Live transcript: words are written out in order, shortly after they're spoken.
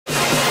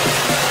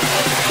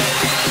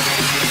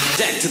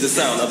to the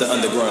sound of the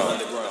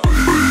underground.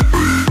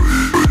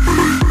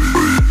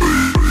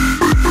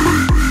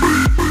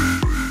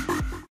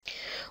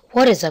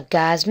 What is up,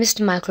 guys?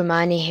 Mr.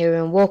 Microminer here,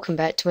 and welcome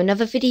back to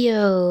another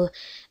video.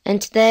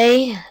 And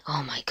today,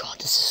 oh my god,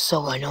 this is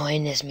so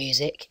annoying, this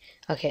music.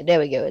 Okay, there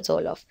we go, it's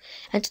all off.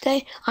 And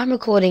today, I'm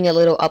recording a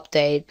little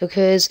update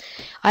because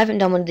I haven't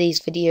done one of these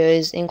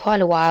videos in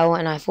quite a while,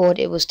 and I thought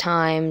it was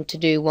time to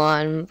do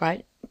one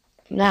right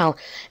now.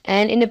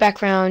 And in the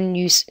background,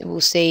 you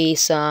will see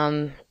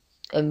some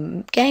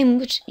game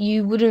which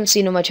you wouldn't have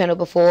seen on my channel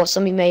before.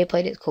 Some of you may have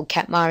played it. It's called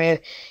Cat Mario.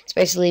 It's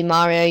basically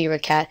Mario, you're a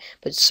cat,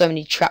 but so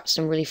many traps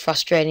and really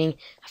frustrating.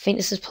 I think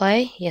this is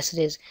play. Yes,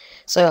 it is.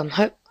 So I'm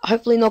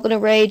hopefully not going to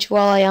rage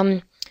while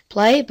I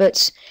play,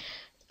 but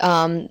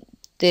the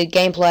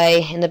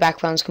gameplay in the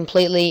background is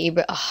completely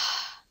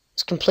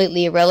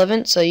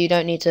irrelevant. So you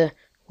don't need to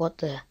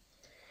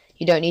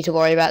you don't need to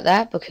worry about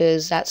that,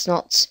 because that's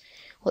not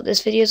what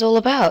this video is all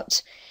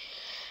about.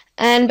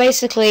 And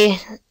basically,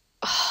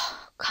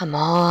 come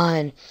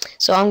on.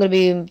 So I'm going to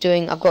be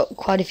doing, I've got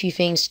quite a few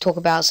things to talk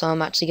about, so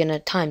I'm actually going to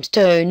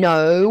 ×2.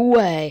 No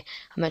way.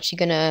 I'm actually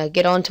going to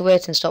get onto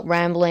it and stop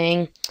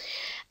rambling.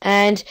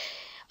 And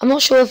I'm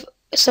not sure if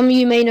some of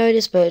you may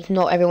notice, but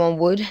not everyone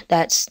would,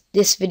 that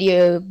this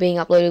video being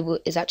uploaded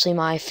is actually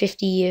my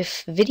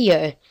 50th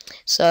video.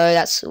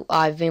 So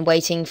I've been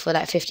waiting for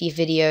that 50th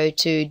video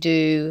to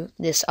do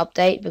this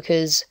update,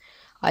 because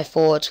I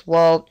thought,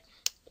 well,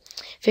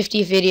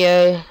 50th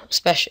video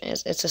special.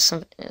 It's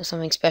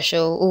something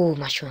special. Ooh,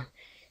 mushroom.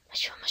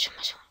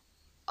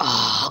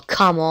 Oh,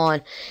 come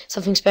on,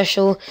 something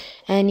special.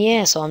 And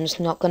yeah, so I'm just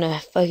not gonna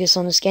focus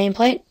on this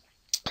gameplay.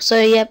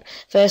 So yep,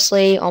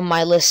 firstly on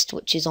my list,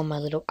 which is on my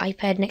little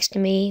iPad next to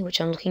me,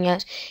 which I'm looking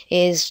at,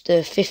 is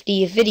the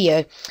 50th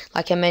video,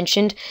 like I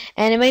mentioned.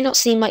 And it may not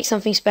seem like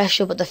something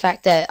special, but the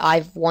fact that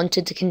I've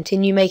wanted to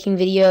continue making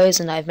videos,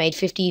 and I've made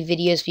 50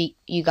 videos for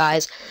you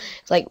guys,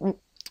 it's like,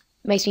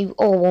 makes me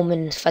all warm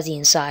and fuzzy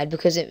inside,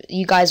 because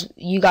you guys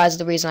are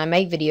the reason I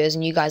make videos,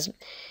 and you guys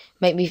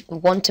make me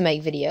want to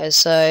make videos.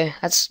 So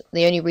that's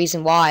the only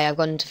reason why I've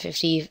gotten to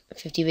 50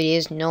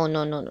 videos. No,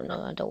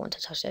 I don't want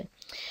to touch that.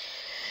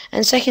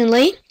 And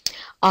secondly,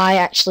 I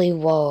actually,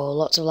 whoa,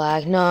 lots of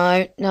lag.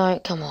 No,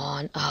 come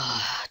on.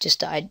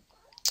 Just died.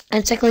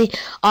 And secondly,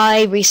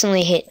 I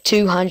recently hit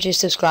 200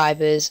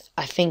 subscribers.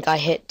 I think I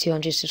hit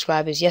 200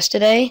 subscribers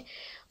yesterday,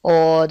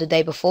 or the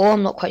day before,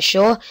 I'm not quite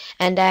sure,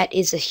 and that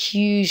is a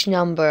huge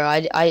number.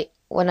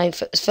 When I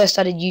first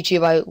started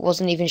YouTube, I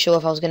wasn't even sure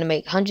if I was going to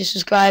make 100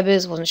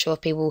 subscribers, wasn't sure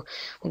if people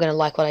were going to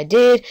like what I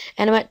did,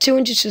 and I'm at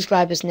 200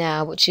 subscribers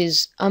now, which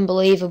is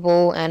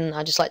unbelievable, and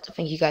I just like to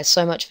thank you guys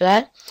so much for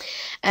that.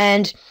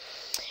 And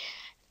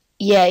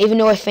yeah, even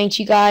though I thanked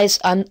you guys,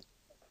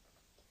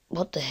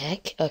 what the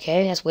heck?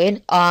 Okay, that's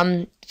weird.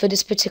 For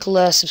this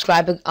particular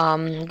subscriber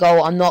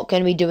goal, I'm not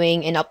going to be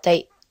doing an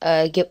update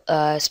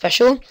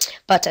special,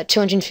 but at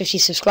 250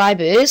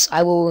 subscribers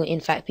I will in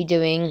fact be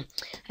doing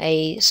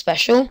a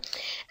special,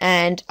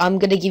 and I'm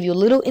going to give you a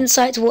little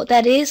insight to what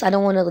that is. I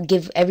don't want to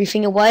give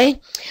everything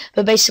away,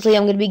 but basically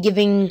I'm going to be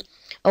giving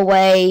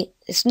away,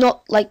 it's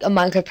not like a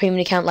Minecraft Premium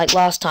account like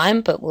last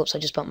time, but whoops, I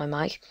just bumped my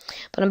mic,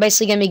 but I'm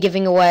basically going to be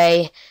giving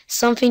away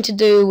something to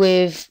do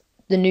with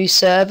the new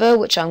server,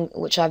 which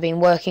I've been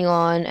working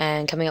on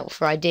and coming up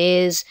with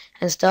ideas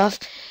and stuff.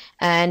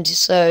 And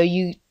so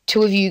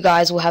two of you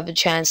guys will have a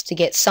chance to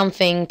get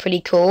something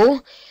pretty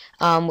cool,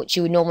 which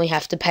you would normally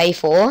have to pay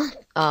for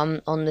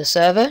on the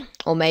server,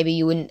 or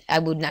maybe I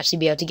wouldn't actually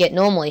be able to get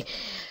normally.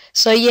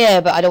 So yeah,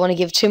 but I don't want to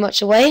give too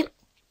much away.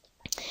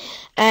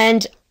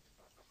 And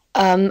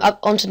up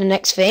onto the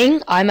next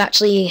thing, I'm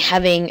actually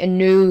having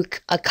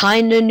a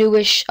kind of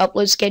newish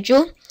upload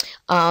schedule.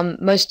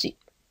 That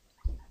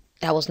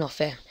was not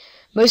fair.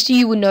 Most of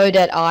you would know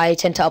that I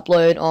tend to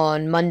upload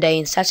on Monday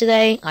and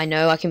Saturday. I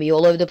know I can be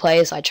all over the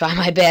place. I try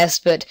my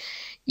best, but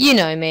you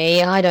know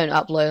me. I don't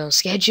upload on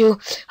schedule.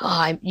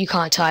 You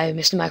can't tie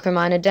Mr.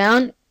 Microminer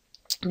down.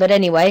 But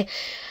anyway,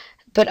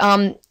 so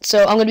I'm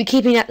going to be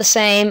keeping that the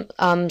same.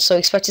 So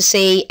expect to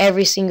see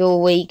every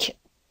single week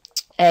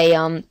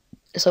a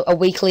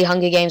weekly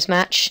Hunger Games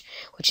match,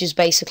 which is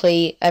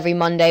basically every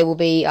Monday will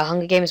be a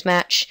Hunger Games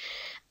match.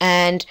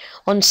 And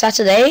on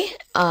Saturday,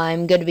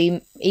 I'm going to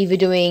be either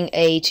doing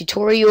a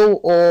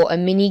tutorial or a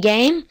mini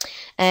game.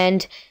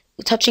 And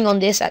touching on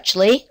this,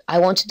 actually, I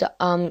want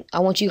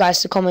you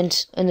guys to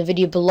comment in the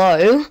video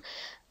below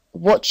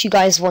what you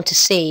guys want to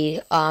see.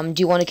 Do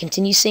you want to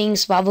continue seeing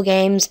survival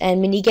games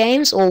and mini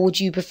games, or would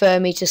you prefer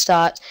me to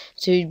start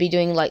to be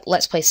doing like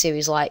Let's Play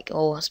series,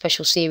 or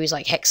special series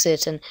like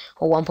Hexit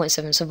or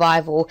 1.7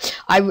 Survival?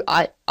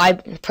 I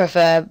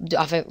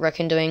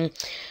reckon doing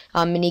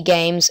mini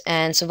games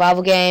and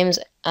survival games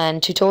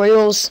and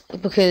tutorials,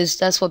 because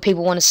that's what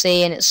people want to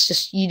see, and it's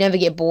just, you never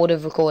get bored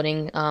of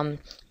recording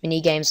mini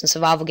games and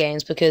survival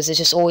games, because there's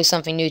just always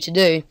something new to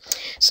do.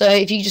 So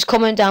if you just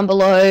comment down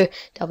below,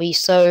 that'll be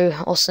so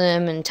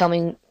awesome, and tell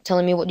me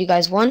telling me what you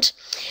guys want.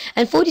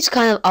 And for these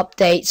kind of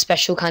update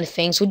special kind of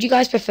things, would you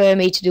guys prefer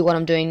me to do what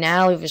I'm doing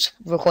now, just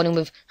recording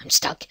with, I'm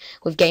stuck,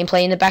 with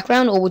gameplay in the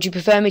background, or would you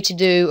prefer me to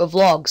do a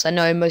vlogs? I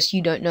know most of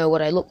you don't know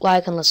what I look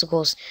like, unless of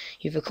course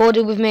you've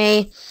recorded with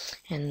me.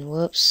 And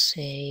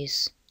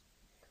whoopsies,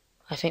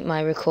 I think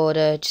my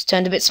recorder just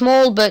turned a bit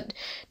small, but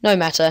no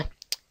matter,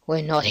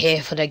 we're not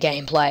here for the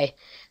gameplay.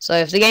 So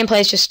if the gameplay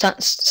has just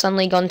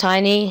suddenly gone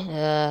tiny,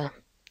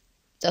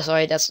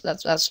 sorry,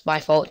 that's my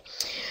fault.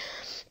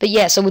 But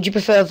yeah, so would you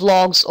prefer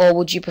vlogs, or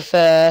would you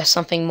prefer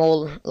something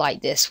more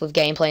like this with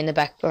gameplay in the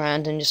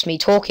background and just me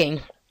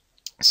talking?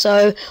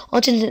 So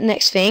on to the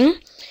next thing.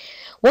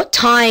 What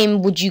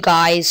time would you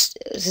guys,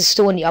 this is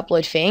still on the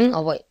upload thing,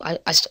 oh wait,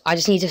 I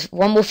just need to,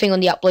 one more thing on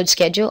the upload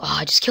schedule,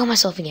 I just killed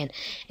myself again,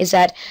 is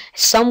that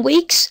some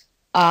weeks,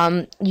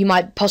 you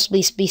might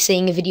possibly be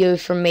seeing a video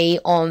from me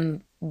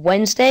on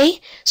Wednesday,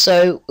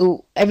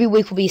 so every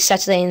week will be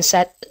Saturday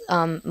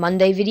and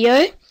Monday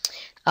video.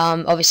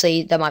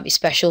 Obviously there might be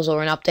specials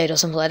or an update or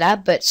something like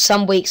that, but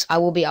some weeks I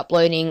will be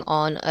uploading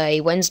on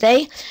a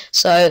Wednesday.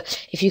 So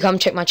if you come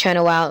check my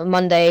channel out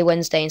Monday,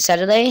 Wednesday and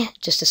Saturday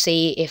just to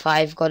see if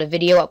I've got a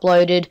video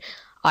uploaded,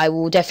 I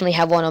will definitely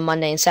have one on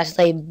Monday and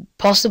Saturday,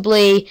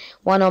 possibly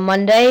one on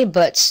Monday,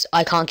 but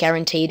I can't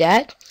guarantee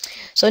that.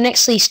 So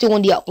nextly, still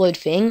on the upload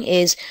thing,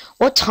 is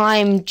what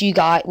time would you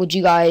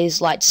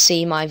guys like to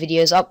see my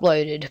videos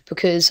uploaded?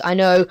 Because I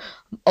know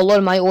a lot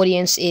of my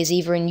audience is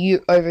either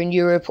over in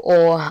Europe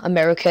or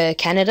America,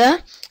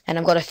 Canada, and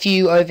I've got a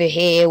few over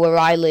here where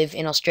I live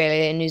in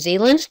Australia and New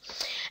Zealand.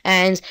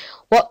 And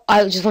what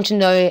I just want to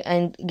know,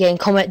 and again,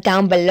 comment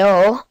down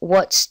below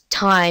what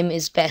time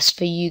is best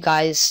for you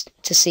guys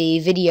to see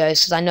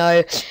videos, because I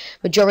know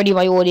majority of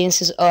my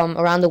audience is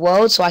around the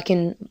world, so I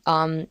can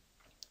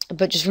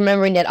but just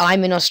remembering that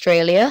I'm in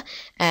Australia,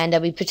 and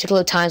there'll be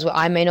particular times where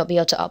I may not be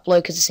able to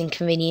upload because it's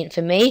inconvenient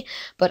for me,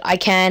 but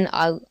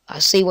I'll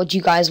see what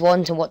you guys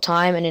want and what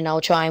time, and then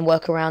I'll try and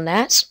work around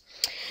that.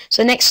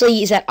 So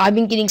nextly is that I've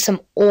been getting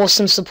some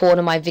awesome support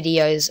on my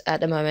videos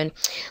at the moment.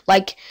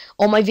 Like,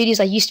 on my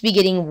videos I used to be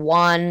getting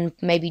 1,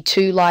 maybe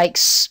 2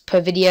 likes per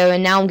video,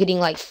 and now I'm getting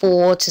like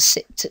 4 to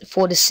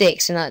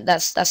 6, and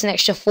that's an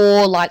extra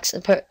 4 likes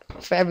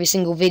for every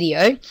single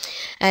video.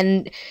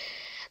 And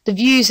the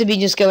views have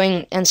been just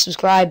going, and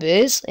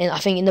subscribers, and I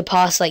think in the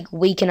past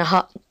week and a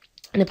half,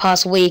 in the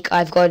past week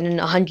I've gotten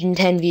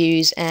 110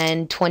 views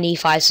and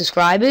 25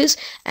 subscribers,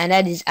 and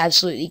that is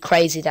absolutely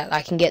crazy that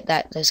I can get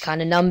those kind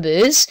of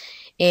numbers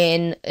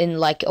in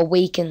like a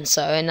week and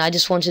so. And I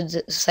just wanted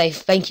to say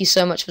thank you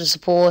so much for the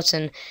support,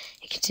 and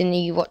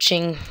continue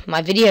watching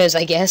my videos,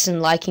 I guess,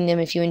 and liking them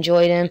if you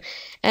enjoy them.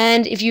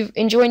 And if you're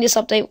enjoying this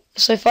update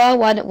so far,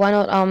 why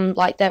not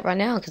like that right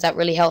now, because that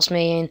really helps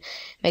me and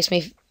makes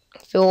me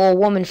feel all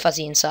warm and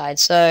fuzzy inside.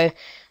 So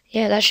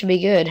yeah, that should be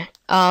good.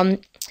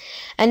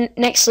 And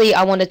nextly,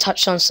 I want to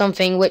touch on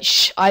something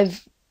which I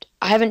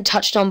haven't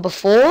touched on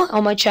before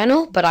on my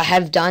channel, but I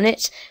have done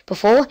it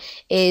before,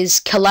 is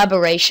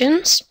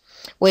collaborations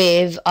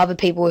with other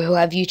people who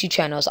have YouTube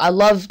channels. I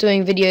love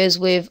doing videos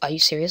with, are you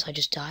serious? I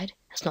just died?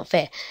 That's not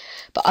fair.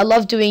 But I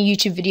love doing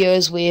YouTube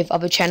videos with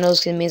other channels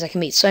because it means I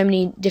can meet so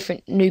many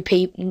different new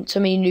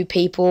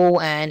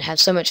people and have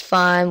so much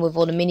fun with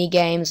all the mini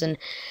games.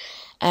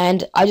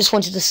 And I just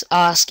wanted to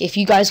ask if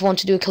you guys want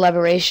to do a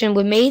collaboration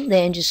with me,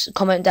 then just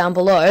comment down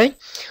below.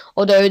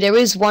 Although there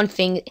is one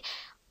thing,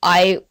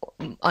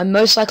 I'm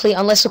most likely,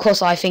 unless of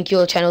course I think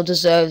your channel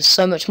deserves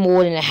so much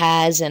more than it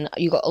has and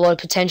you got a lot of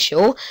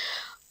potential,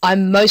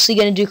 I'm mostly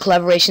going to do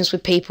collaborations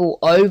with people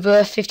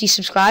over 50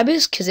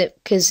 subscribers because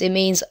it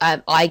means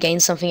I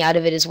gain something out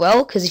of it as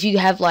well. Because if you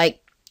have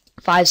like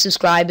 5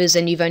 subscribers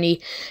and you've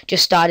only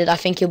just started, I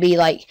think you'll be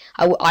like,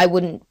 I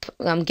wouldn't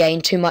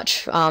gain too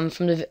much from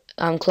the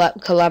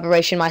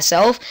collaboration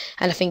myself,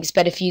 and I think it's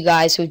better for you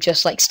guys who've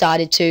just like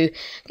started to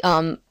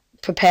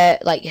prepare,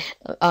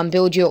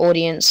 build your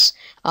audience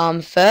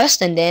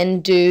first and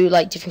then do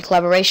like different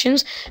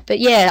collaborations. But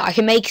yeah, I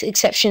can make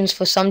exceptions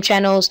for some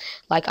channels,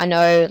 like I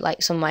know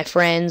like some of my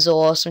friends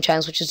or some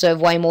channels which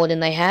deserve way more than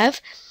they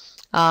have.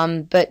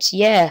 But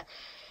yeah,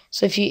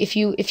 so if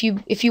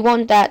you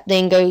want that,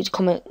 then go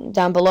comment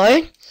down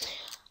below.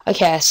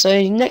 Okay,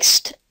 so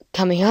next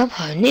coming up,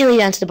 nearly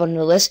down to the bottom of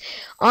the list,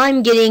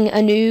 I'm getting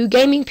a new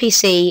gaming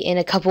PC in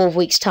a couple of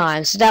weeks'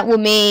 time. So that will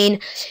mean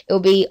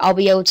I'll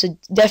be able to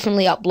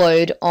definitely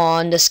upload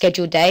on the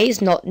scheduled days,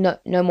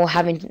 no more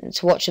having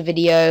to watch a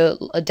video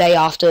a day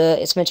after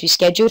it's meant to be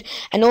scheduled.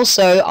 And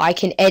also I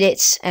can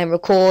edit and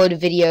record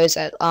videos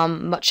at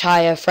much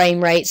higher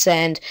frame rates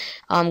and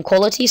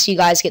quality, so you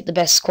guys get the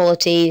best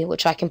quality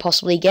which I can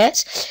possibly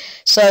get.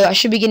 So I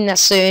should be getting that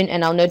soon,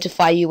 and I'll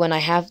notify you when I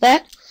have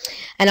that.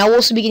 And I'll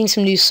also be getting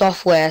some new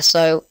software,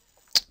 so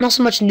not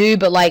so much new,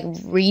 but like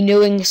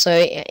renewing.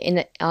 So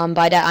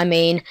by that I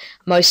mean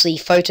mostly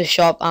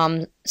Photoshop,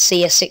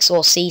 CS6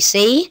 or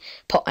CC,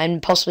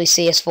 and possibly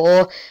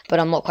CS4,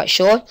 but I'm not quite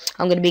sure.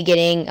 I'm going to be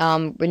getting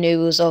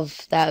renewals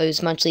of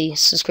those monthly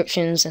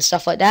subscriptions and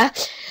stuff like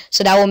that.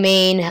 So that will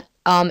mean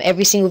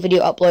every single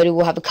video uploaded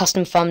will have a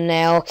custom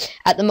thumbnail.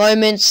 At the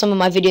moment, some of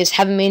my videos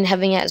haven't been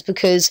having ads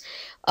because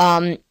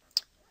my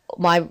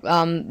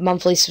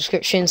monthly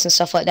subscriptions and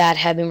stuff like that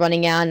have been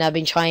running out, and I've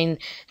been trying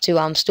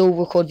to still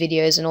record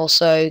videos and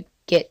also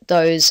get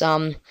those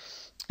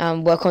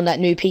work on that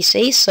new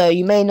PC. So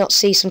you may not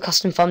see some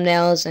custom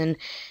thumbnails and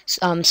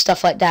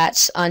stuff like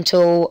that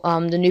until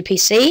the new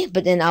PC,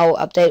 but then I'll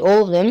update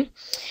all of them.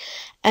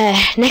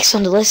 Next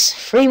on the list,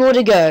 3 more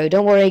to go.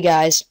 Don't worry,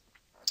 guys.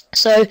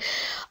 So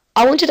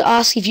I wanted to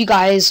ask if you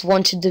guys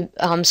wanted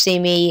to see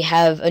me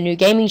have a new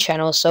gaming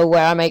channel, so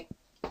where I make,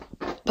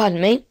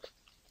 pardon me,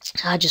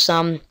 I just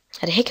had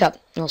a hiccup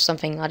or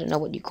something. I don't know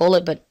what you call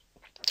it, but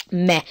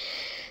meh.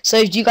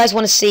 So do you guys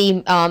want to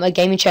see a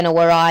gaming channel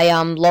where I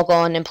log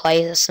on and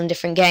play some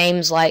different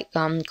games like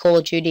Call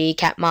of Duty,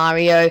 Cat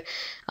Mario,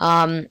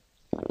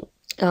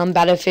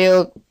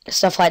 Battlefield,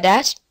 stuff like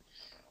that?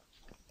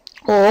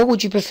 Or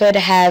would you prefer to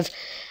have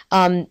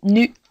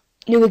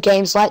newer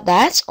games like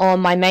that on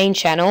my main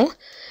channel,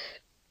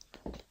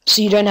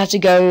 so you don't have to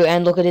go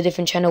and look at a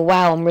different channel?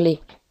 Wow, I'm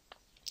really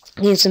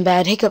getting some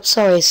bad hiccups,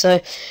 sorry. So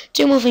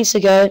 2 more things to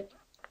go.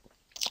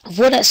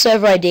 For that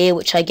server idea,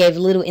 which I gave a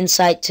little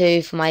insight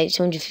to for my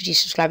 250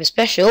 subscriber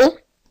special,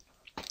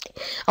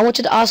 I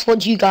wanted to ask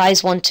what you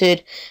guys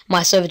wanted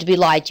my server to be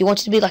like. Do you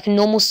want it to be like a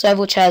normal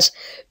server which has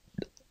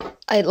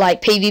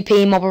like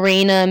PvP, Mob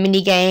Arena,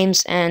 mini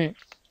games, and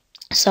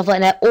stuff like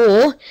that,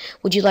 or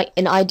would you like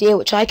an idea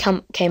which I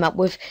came up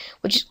with,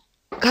 which is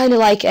kind of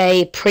like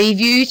a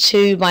preview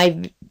to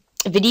my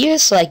videos,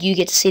 so like you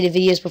get to see the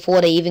videos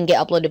before they even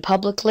get uploaded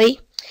publicly?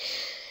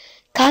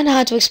 Kind of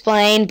hard to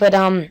explain, but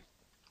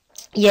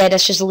yeah,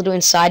 that's just a little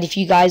insight. If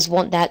you guys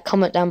want that,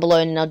 comment down below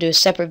and I'll do a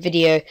separate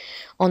video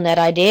on that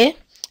idea.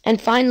 And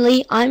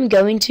finally, I'm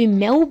going to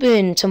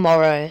Melbourne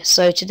tomorrow.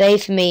 So today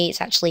for me,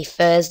 it's actually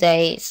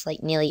Thursday. It's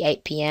like nearly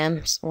 8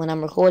 PM when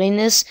I'm recording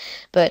this.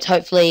 But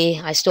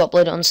hopefully I still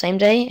upload it on the same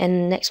day.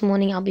 And next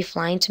morning I'll be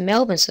flying to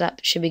Melbourne. So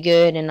that should be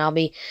good. And I'll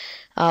be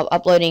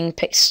uploading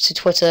pics to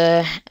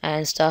Twitter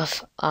and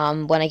stuff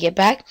when I get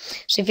back.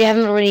 So if you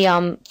haven't already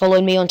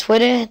followed me on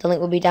Twitter, the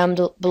link will be down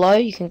below.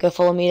 You can go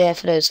follow me there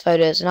for those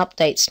photos and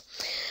updates.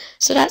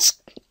 So that's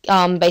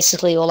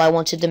basically all I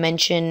wanted to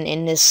mention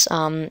in this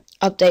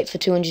update for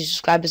 200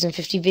 subscribers and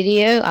 50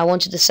 video. I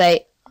wanted to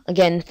say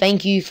again,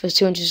 thank you for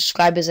 200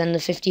 subscribers and the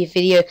 50th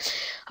video.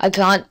 I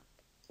can't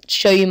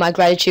show you my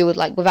gratitude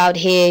without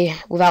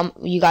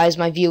you guys,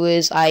 my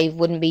viewers. I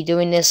wouldn't be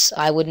doing this.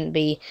 I wouldn't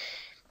be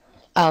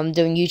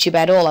doing YouTube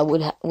at all. I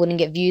wouldn't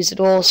get views at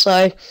all.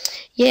 So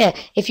yeah,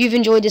 if you've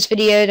enjoyed this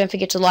video, don't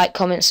forget to like,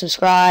 comment,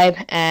 subscribe,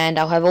 and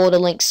I'll have all the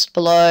links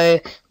below,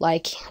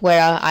 like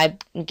where I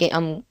get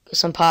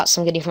some parts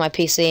I'm getting from my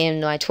PC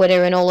and my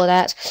Twitter and all of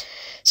that.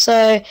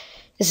 So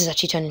this has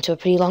actually turned into a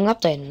pretty long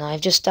update and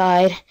I've just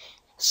died.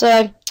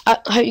 So I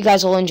hope you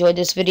guys all enjoyed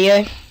this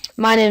video.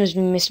 My name is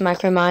Mr.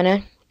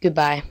 Microminer.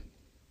 Goodbye.